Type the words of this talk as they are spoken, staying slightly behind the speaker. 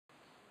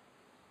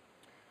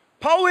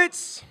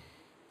Poets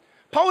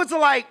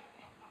are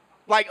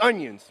like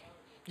onions,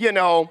 you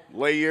know,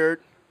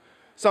 layered.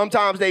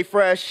 Sometimes they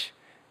fresh,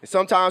 and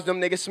sometimes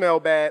them niggas smell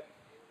bad.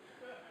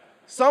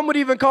 Some would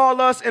even call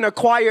us an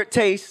acquired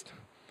taste.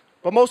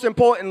 But most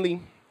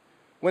importantly,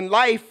 when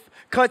life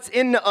cuts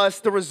into us,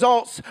 the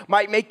results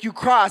might make you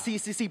cry.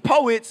 See,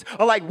 poets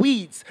are like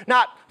weeds,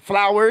 not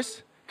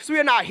flowers, because we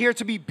are not here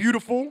to be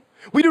beautiful.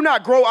 We do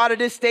not grow out of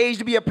this stage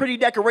to be a pretty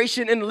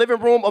decoration in the living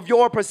room of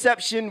your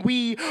perception.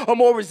 We are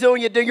more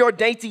resilient than your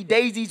dainty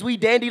daisies. We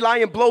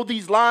dandelion blow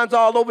these lines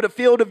all over the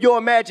field of your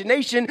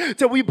imagination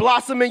till we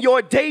blossom in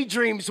your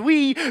daydreams.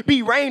 We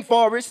be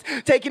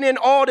rainforests, taking in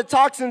all the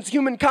toxins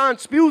humankind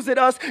spews at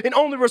us and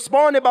only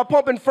responding by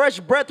pumping fresh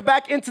breath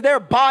back into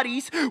their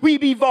bodies. We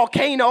be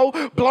volcano,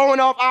 blowing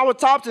off our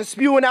tops and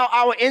spewing out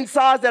our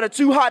insides that are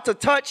too hot to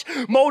touch,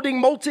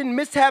 molding molten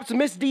mishaps,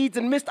 misdeeds,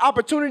 and missed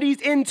opportunities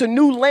into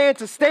new land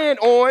to stand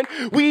on.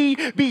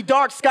 We be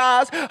dark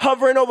skies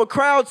hovering over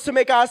crowds to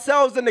make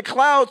ourselves in the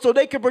clouds so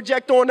they can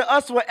project onto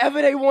us whatever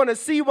they want to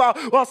see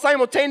while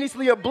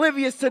simultaneously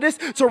oblivious to this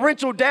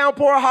torrential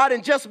downpour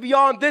hiding just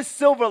beyond this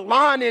silver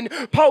lining.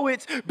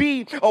 Poets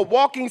be a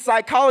walking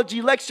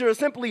psychology lecture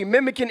simply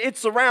mimicking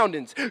its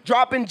surroundings,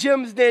 dropping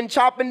gems then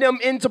chopping them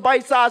into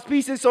bite-sized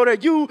pieces so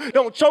that you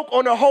don't choke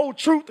on the whole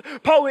truth.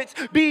 Poets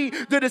be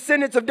the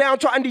descendants of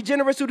downtrodden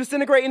degenerates who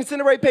disintegrate and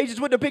incinerate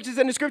pages with the pictures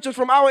and descriptions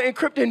from our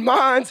encrypted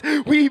minds.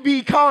 We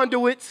be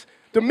conduits,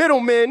 the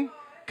middlemen,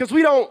 because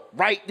we don't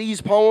write these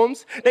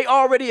poems. They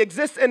already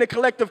exist in a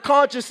collective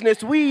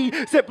consciousness. We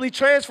simply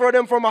transfer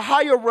them from a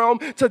higher realm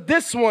to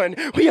this one.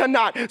 We are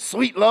not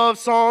sweet love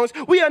songs.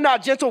 We are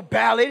not gentle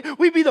ballad.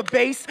 We be the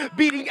bass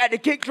beating at the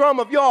kick drum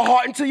of your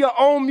heart until your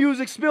own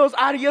music spills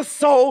out of your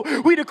soul.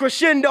 We the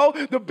crescendo,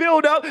 the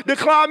build up, the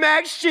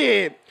climax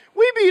shit.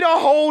 We be the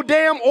whole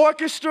damn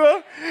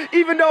orchestra.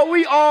 Even though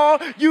we all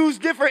use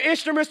different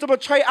instruments to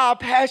portray our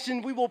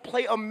passion, we will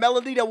play a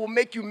melody that will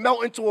make you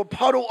melt into a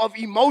puddle of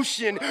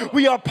emotion.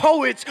 We are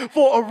poets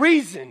for a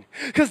reason.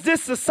 Because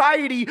this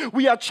society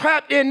we are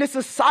trapped in,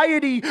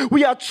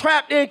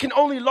 can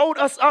only load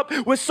us up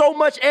with so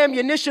much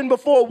ammunition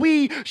before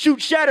we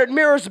shoot shattered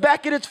mirrors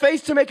back at its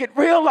face to make it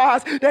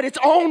realize that its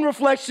own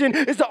reflection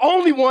is the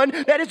only one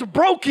that is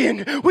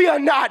broken. We are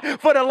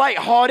not for the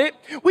lighthearted.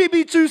 We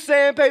be too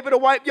sandpaper to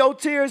wipe your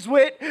tears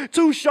with,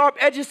 too sharp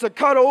edges to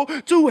cuddle,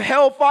 too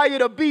hellfire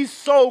to be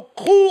so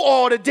cool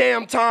all the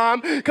damn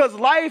time. Cause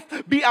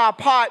life be our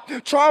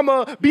pot,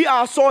 trauma be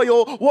our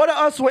soil. Water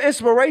us with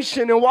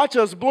inspiration and watch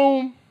us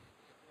bloom,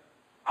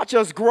 watch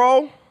us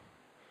grow,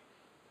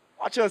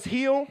 watch us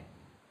heal,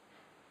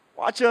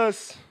 watch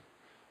us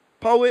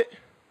poet.